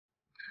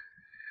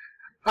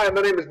Hi,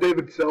 my name is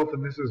David Self,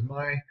 and this is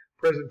my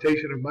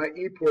presentation of my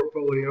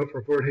ePortfolio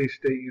for Fort Hays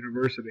State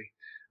University.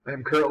 I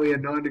am currently a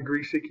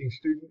non-degree seeking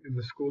student in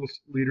the school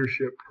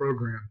leadership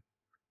program.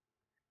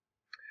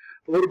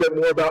 A little bit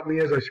more about me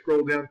as I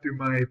scroll down through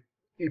my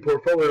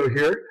ePortfolio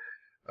here.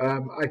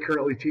 I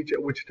currently teach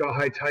at Wichita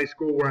Heights High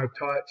School, where I've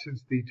taught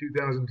since the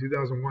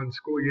 2000-2001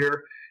 school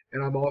year,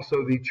 and I'm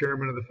also the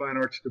chairman of the Fine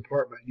Arts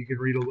Department. You can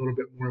read a little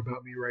bit more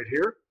about me right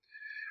here.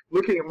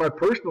 Looking at my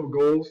personal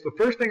goals, the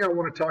first thing I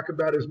want to talk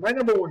about is my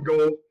number one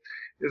goal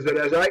is that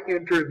as I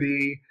enter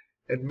the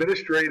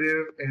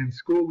administrative and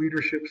school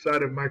leadership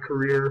side of my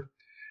career,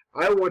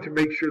 I want to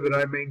make sure that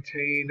I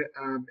maintain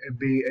and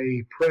be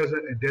a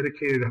present and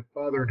dedicated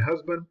father and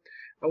husband.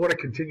 I want to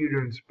continue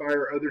to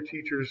inspire other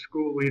teachers,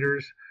 school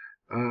leaders,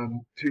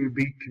 to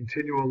be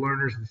continual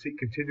learners and seek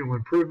continual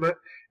improvement.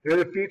 And in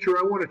the future,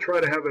 I want to try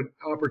to have an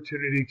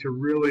opportunity to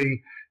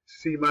really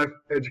see my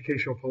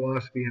educational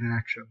philosophy in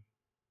action.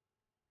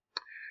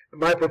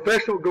 My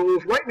professional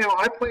goals, right now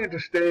I plan to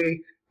stay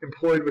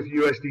employed with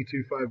USD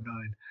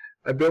 259.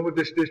 I've been with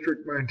this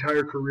district my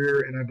entire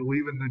career, and I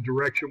believe in the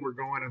direction we're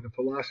going and the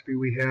philosophy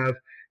we have,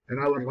 and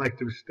I would like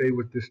to stay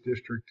with this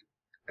district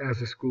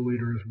as a school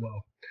leader as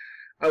well.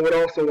 I would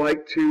also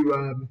like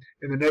to,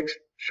 in the next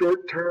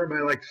short term, I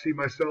like to see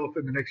myself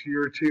in the next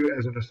year or two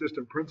as an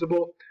assistant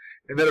principal,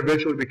 and then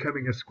eventually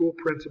becoming a school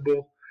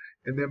principal,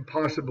 and then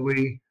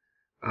possibly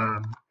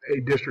a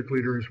district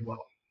leader as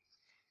well.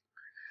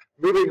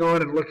 Moving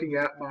on and looking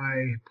at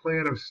my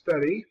plan of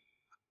study,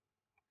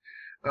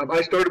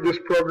 I started this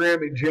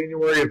program in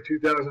January of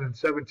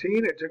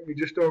 2017. It took me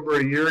just over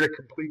a year to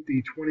complete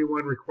the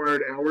 21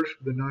 required hours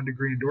for the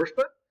non-degree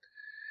endorsement,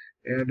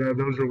 and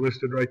those are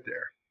listed right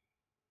there.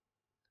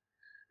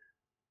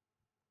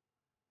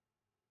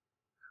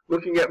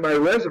 Looking at my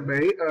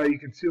resume, you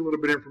can see a little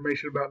bit of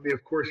information about me.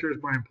 Of course,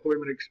 here's my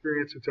employment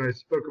experience, which I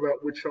spoke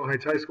about Wichita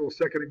Heights High School a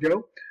second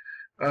ago.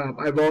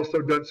 I've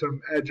also done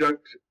some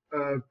adjunct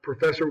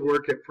professor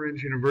work at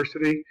Friends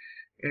University,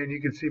 and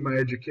you can see my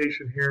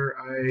education here.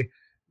 I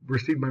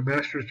received my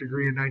master's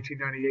degree in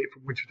 1998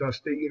 from Wichita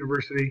State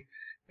University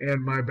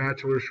and my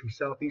bachelor's from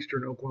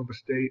Southeastern Oklahoma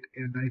State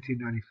in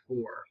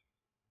 1994.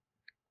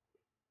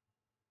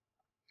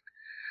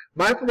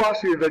 My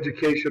philosophy of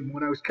education,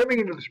 when I was coming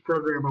into this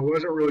program, I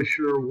wasn't really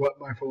sure what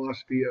my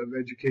philosophy of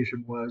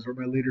education was, or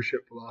my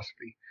leadership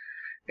philosophy.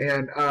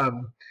 And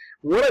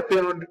what I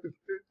found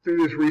through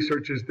this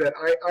research is that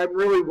I'm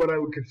really what I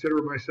would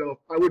consider myself.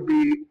 I would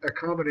be a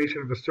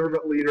combination of a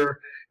servant leader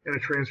and a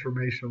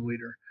transformational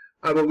leader.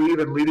 I believe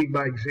in leading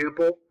by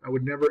example. I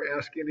would never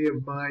ask any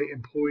of my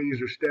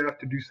employees or staff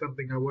to do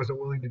something I wasn't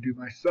willing to do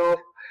myself.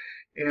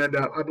 And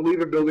I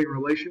believe in building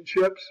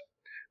relationships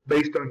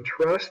based on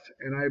trust,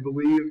 and I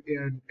believe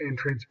in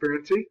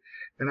transparency.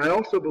 And I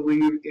also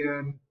believe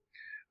in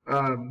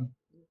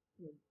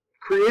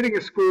creating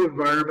a school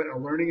environment, a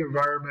learning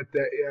environment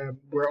that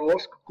where all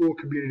school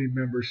community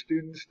members,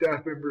 students,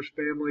 staff members,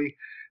 family,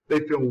 they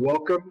feel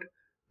welcomed,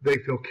 they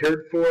feel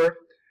cared for,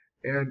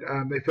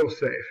 and they feel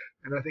safe.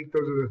 And I think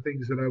those are the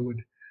things that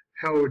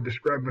how I would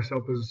describe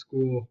myself as a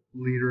school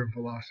leader and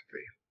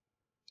philosophy.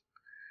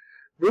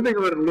 Moving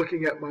on and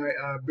looking at my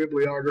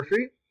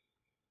bibliography,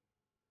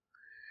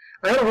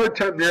 I had a hard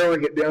time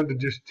narrowing it down to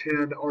just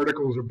 10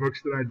 articles or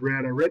books that I'd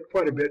read. I read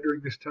quite a bit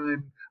during this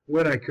time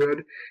when I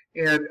could.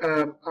 And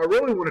I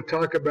really want to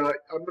talk about,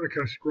 I'm going to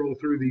kind of scroll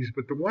through these,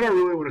 but the one I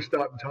really want to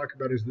stop and talk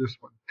about is this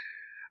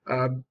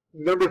one.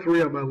 Number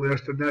 3 on my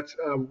list, and that's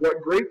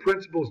What Great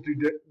Principals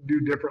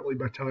Do Differently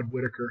by Todd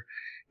Whitaker.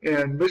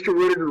 And Mr.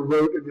 Whitaker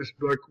wrote in this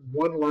book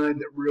one line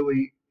that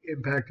really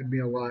impacted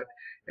me a lot.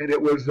 And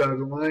it was the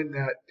line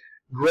that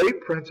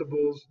great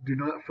principals do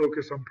not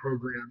focus on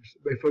programs,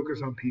 they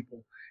focus on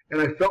people.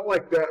 And I felt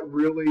like that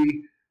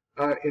really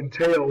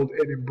entailed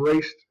and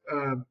embraced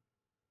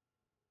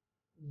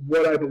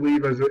what I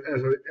believe as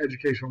an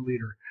educational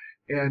leader.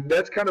 And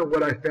that's kind of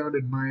what I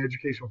founded my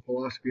educational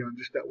philosophy on,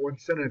 just that one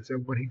sentence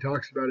and what he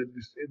talks about in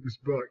this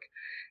book.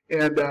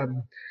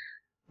 And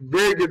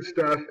very good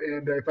stuff.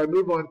 And if I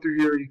move on through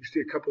here, you can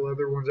see a couple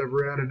other ones I've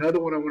read. Another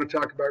one I want to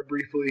talk about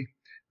briefly,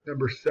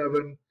 number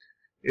 7,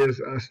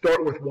 is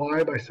Start With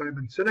Why by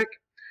Simon Sinek.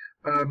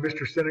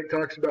 Mr. Sinek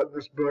talks about in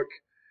this book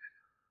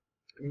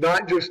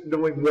not just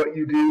knowing what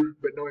you do,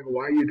 but knowing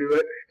why you do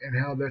it, and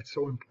how that's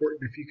so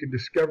important. If you can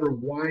discover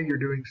why you're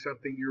doing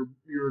something,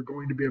 you're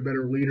going to be a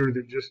better leader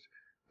than just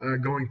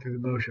going through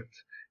the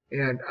motions.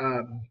 And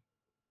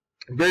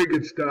very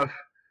good stuff.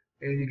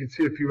 And you can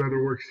see a few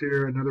other works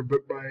here. Another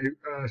book by,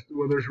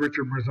 there's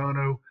Richard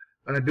Marzano.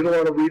 I did a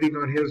lot of reading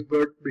on his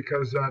book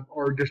because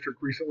our district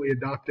recently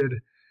adopted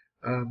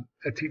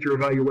a teacher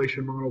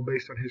evaluation model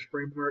based on his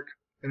framework.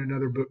 And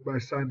another book by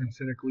Simon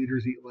Sinek,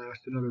 Leaders Eat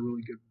Last, another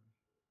really good one.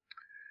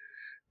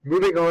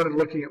 Moving on and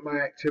looking at my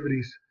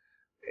activities.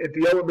 At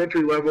the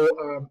elementary level,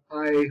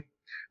 I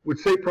would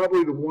say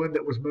probably the one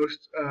that was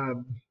most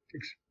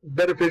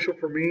beneficial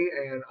for me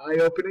and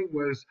eye-opening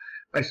was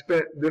I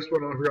spent this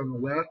one over on the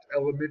left,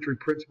 elementary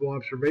principal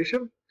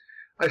observation.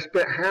 I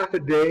spent half a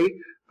day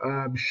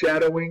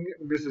shadowing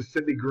Mrs.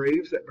 Cindy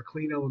Graves at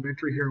McLean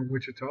Elementary here in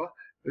Wichita.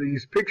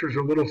 These pictures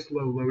are a little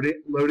slow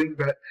loading,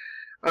 but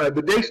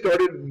the day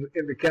started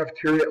in the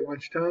cafeteria at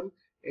lunchtime,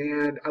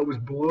 and I was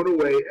blown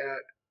away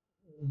at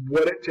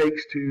what it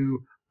takes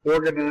to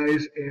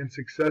organize and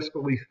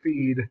successfully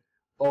feed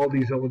all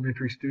these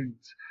elementary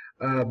students.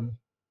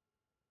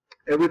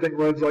 Everything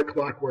runs like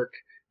clockwork,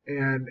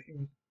 and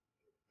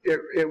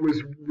it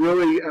was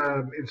really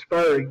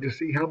inspiring to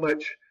see how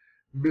much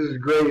Mrs.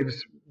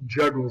 Graves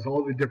juggles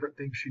all the different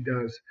things she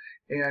does.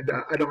 And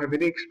I don't have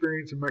any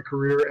experience in my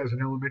career as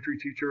an elementary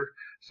teacher,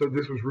 so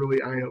this was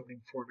really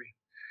eye-opening for me.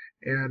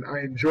 And I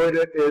enjoyed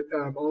it. It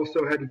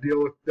also had to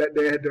deal with, that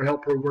day I had to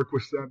help her work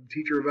with some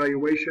teacher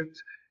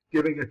evaluations,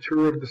 giving a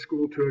tour of the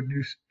school to a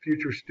new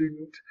future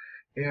student,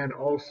 and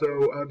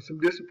also some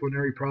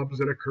disciplinary problems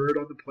that occurred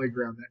on the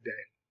playground that day.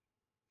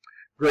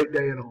 Great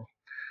day and all.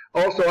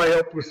 Also, I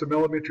helped with some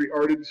elementary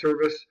art in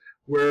service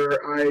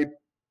where I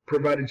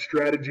provided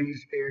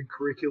strategies and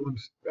curriculum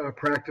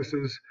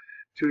practices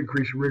to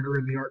increase rigor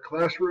in the art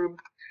classroom.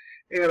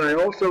 And I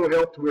also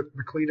helped with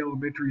McLean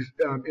Elementary's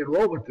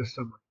enrollment this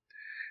summer.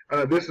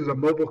 This is a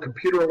mobile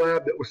computer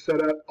lab that was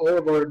set up. All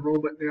of our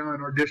enrollment now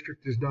in our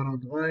district is done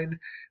online.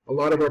 A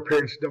lot of our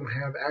parents don't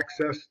have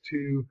access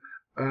to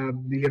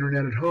the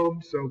internet at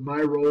home, so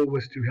my role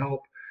was to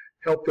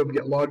help them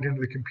get logged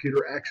into the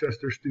computer, access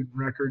their student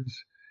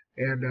records,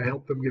 and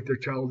help them get their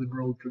child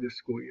enrolled for this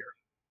school year.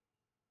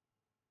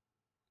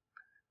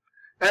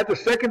 At the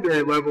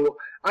secondary level,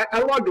 I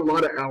logged a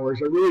lot of hours.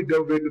 I really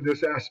dove into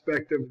this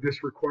aspect of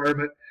this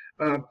requirement.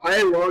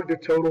 I logged a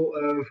total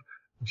of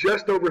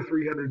just over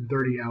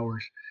 330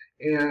 hours.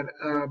 And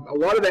a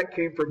lot of that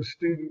came from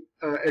student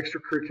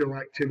extracurricular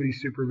activity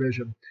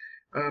supervision.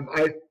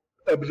 I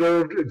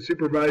observed and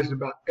supervised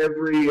about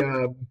every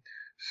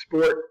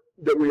sport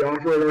that we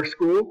offer at our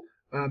school.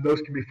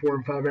 Those can be 4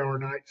 and 5 hour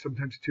nights,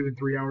 sometimes 2 and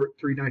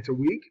 3 nights a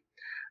week.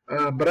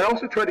 But I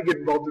also try to get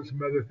involved in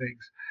some other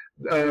things.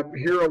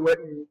 Here I went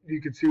and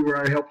you can see where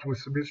I helped with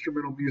some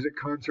instrumental music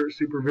concert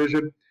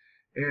supervision.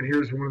 And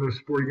here's one of those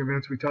sporting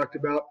events we talked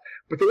about.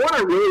 But the one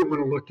I really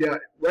want to look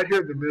at right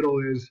here in the middle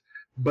is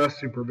bus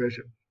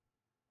supervision.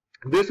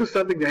 This is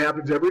something that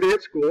happens every day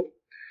at school.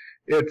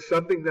 It's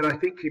something that I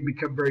think can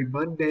become very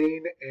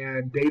mundane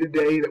and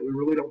day-to-day that we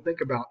really don't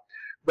think about.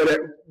 But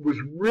it was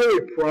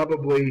really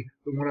probably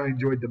the one I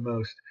enjoyed the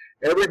most.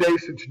 Every day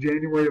since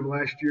January of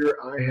last year,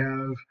 I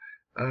have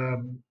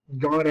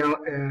gone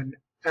out and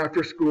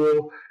after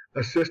school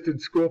assisted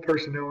school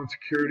personnel and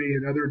security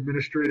and other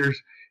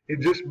administrators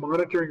in just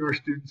monitoring our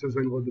students as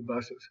they load the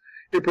buses.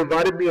 It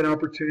provided me an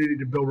opportunity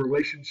to build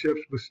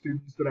relationships with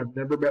students that I've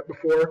never met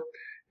before,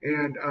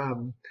 and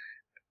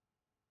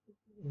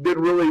been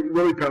really,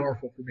 really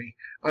powerful for me.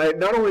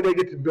 Not only did I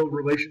get to build a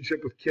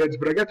relationship with kids,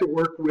 but I got to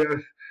work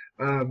with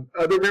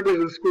other members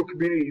of the school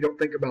community you don't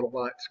think about a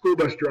lot. School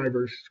bus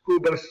drivers, school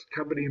bus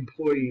company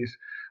employees,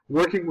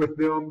 working with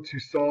them to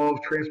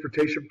solve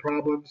transportation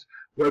problems,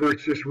 whether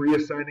it's just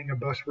reassigning a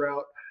bus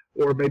route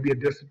or maybe a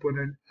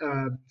discipline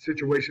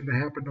situation that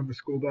happened on the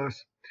school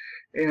bus.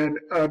 And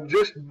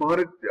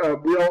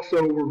we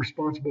also were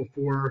responsible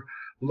for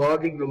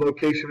logging the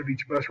location of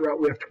each bus route.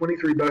 We have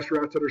 23 bus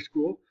routes at our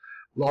school.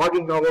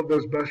 Logging all of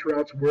those bus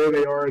routes, where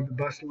they are in the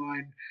bus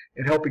line,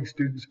 and helping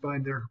students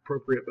find their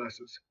appropriate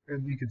buses.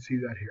 And you can see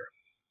that here.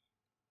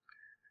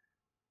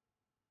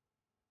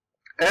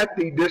 At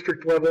the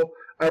district level,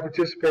 I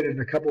participated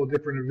in a couple of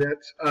different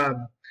events.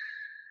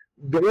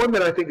 The one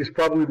that I think is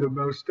probably the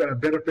most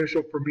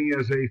beneficial for me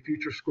as a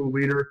future school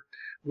leader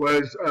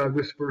was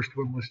this first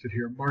one listed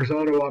here,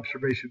 Marzano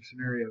Observation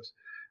Scenarios.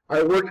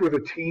 I worked with a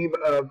team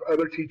of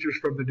other teachers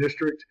from the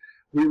district.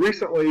 We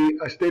recently,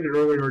 I stated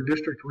earlier, our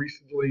district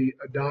recently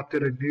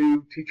adopted a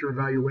new teacher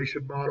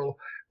evaluation model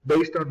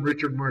based on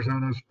Richard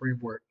Marzano's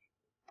framework.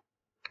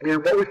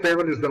 And what we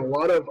found is that a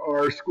lot of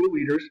our school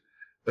leaders,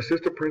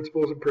 assistant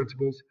principals and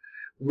principals,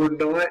 were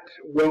not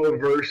well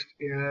versed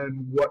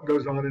in what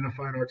goes on in a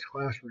fine arts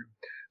classroom.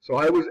 So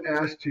I was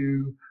asked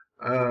to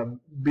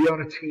be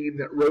on a team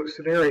that wrote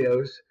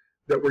scenarios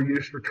that were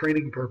used for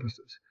training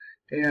purposes.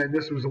 And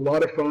this was a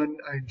lot of fun.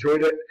 I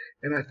enjoyed it.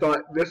 And I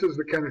thought this is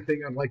the kind of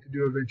thing I'd like to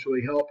do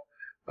eventually, help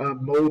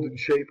mold and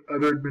shape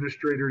other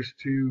administrators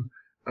to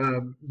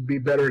be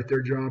better at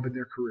their job and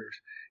their careers.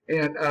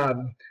 And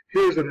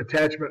here's an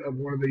attachment of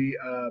one of the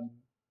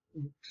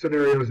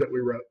scenarios that we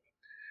wrote.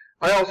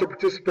 I also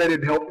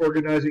participated in help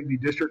organizing the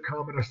district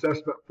common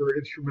assessment for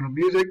instrumental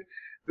music.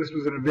 This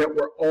was an event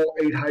where all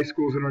 8 high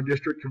schools in our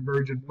district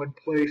converged in one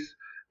place.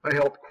 I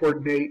helped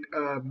coordinate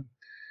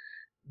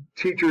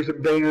teachers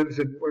and bands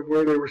and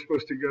where they were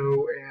supposed to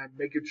go and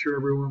making sure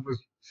everyone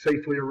was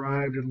safely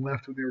arrived and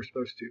left when they were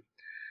supposed to.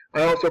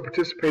 I also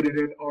participated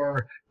in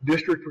our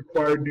district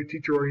required new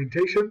teacher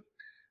orientation.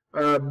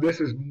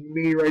 This is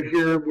me right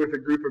here with a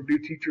group of new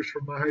teachers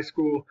from my high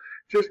school,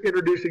 just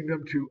introducing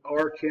them to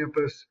our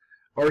campus,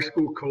 our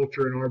school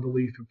culture, and our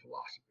belief and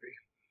philosophy.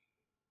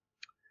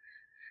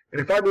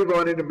 And if I move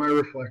on into my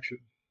reflection.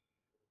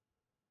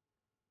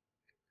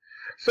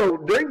 So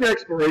during the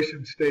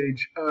exploration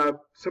stage,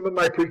 some of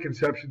my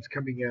preconceptions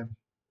coming in,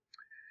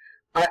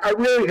 I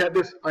really had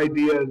this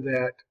idea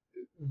that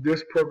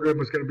this program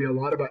was going to be a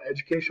lot about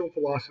educational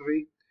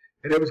philosophy,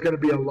 and it was going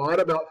to be a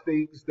lot about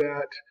things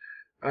that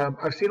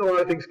I've seen a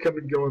lot of things come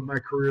and go in my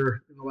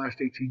career in the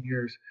last 18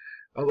 years.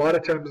 A lot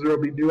of times there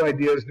will be new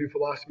ideas, new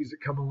philosophies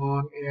that come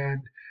along, and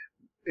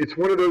it's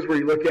one of those where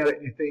you look at it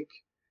and you think,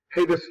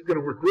 hey, this is going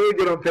to work really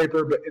good on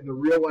paper, but in the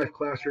real life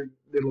classroom,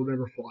 it'll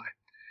never fly.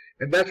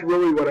 And that's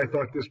really what I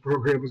thought this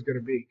program was going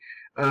to be.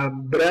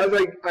 But as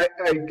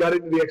I got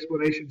into the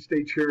explanation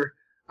stage here,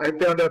 I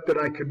found out that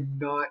I could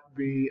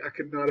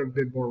not have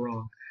been more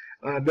wrong.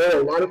 There are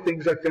a lot of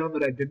things I found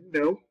that I didn't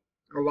know,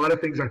 a lot of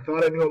things I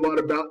thought I knew a lot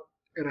about,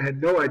 and I had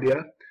no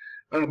idea.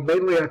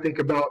 Mainly, I think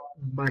about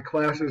my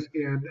classes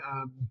in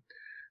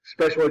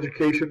special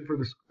education for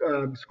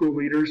the school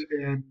leaders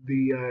and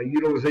the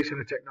utilization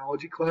of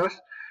technology class.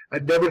 I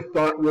never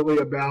thought really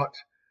about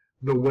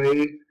the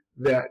way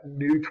that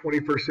new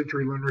 21st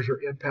century learners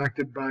are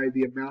impacted by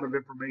the amount of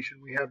information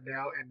we have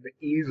now and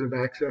the ease of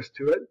access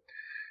to it.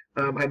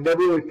 I never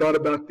really thought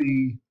about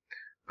the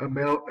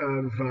amount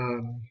of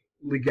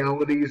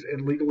legalities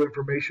and legal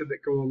information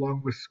that go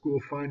along with school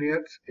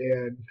finance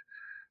and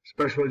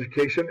special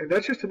education. And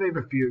that's just to name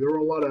a few. There are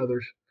a lot of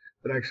others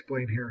that I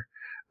explain here.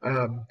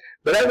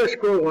 But as I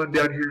scroll on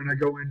down here and I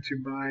go into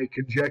my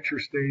conjecture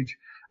stage,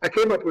 I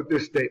came up with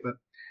this statement.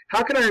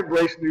 How can I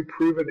embrace new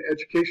proven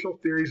educational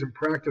theories and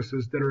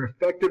practices that are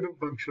effective and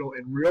functional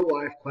in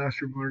real-life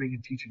classroom learning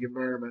and teaching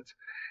environments?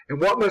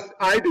 And what must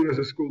I do as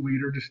a school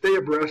leader to stay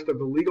abreast of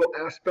the legal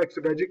aspects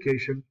of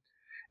education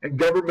and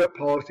government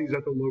policies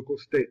at the local,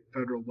 state,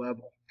 and federal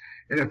level?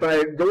 And if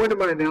I go into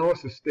my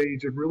analysis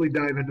stage and really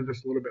dive into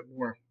this a little bit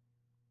more,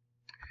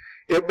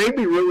 it made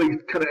me really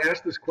kind of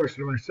ask this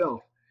question to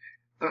myself.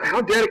 How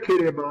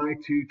dedicated am I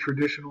to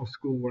traditional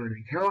school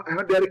learning? How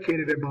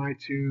dedicated am I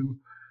to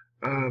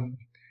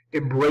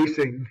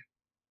embracing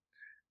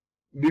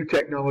new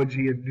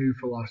technology and new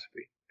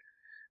philosophy?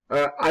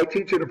 I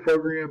teach in a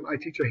program, I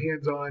teach a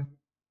hands-on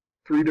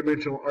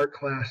three-dimensional art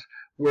class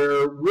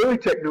where really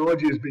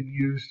technology has been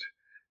used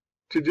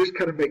to just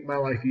kind of make my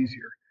life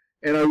easier.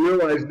 And I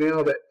realize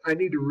now that I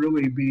need to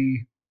really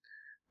be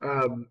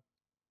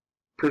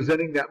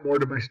presenting that more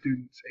to my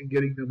students and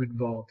getting them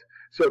involved.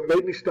 So it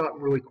made me stop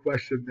and really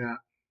question that.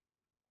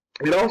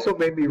 It also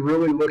made me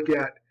really look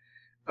at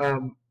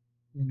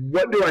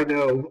what do I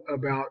know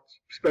about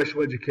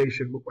special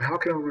education? How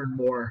can I learn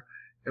more?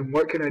 And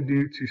what can I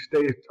do to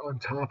stay on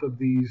top of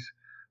these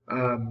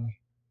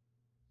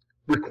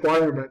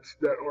requirements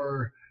that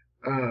are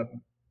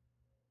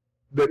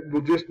that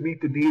will just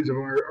meet the needs of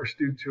our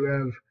students who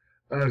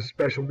have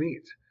special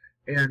needs?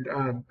 And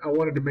I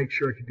wanted to make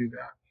sure I could do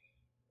that.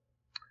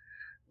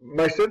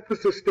 My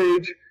synthesis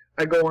stage,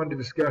 I go on to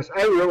discuss.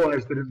 I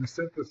realize that in the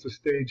synthesis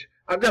stage,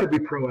 I've got to be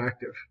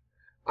proactive.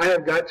 I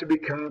have got to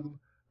become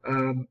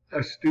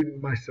a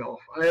student myself.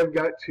 I have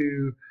got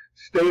to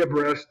stay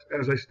abreast,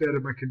 as I said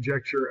in my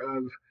conjecture,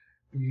 of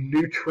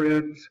new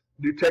trends,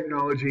 new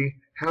technology,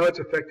 how it's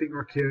affecting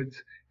our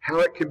kids,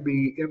 how it can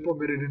be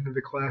implemented into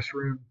the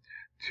classroom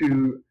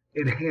to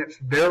enhance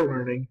their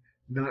learning,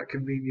 not a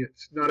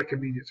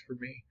convenience for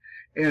me.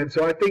 And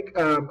so I think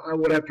I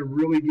would have to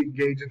really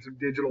engage in some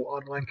digital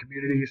online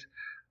communities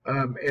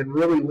and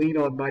really lean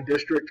on my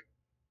district.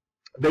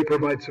 They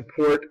provide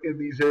support in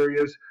these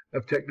areas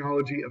of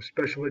technology, of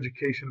special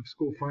education, of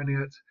school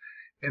finance,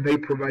 and they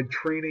provide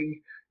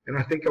training. And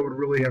I think I would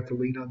really have to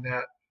lean on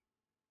that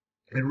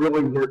and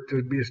really work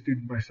to be a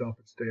student myself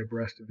and stay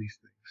abreast of these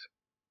things.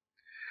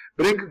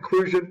 But in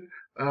conclusion,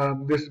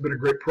 this has been a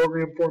great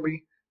program for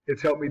me.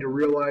 It's helped me to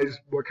realize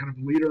what kind of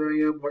leader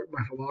I am, what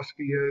my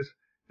philosophy is,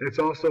 and it's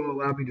also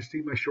allowed me to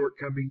see my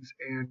shortcomings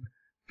and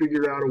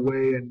figure out a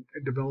way and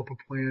develop a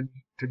plan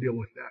to deal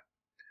with that.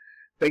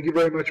 Thank you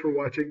very much for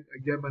watching.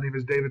 Again, my name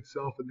is David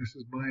Self, and this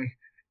is my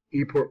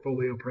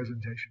ePortfolio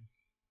presentation.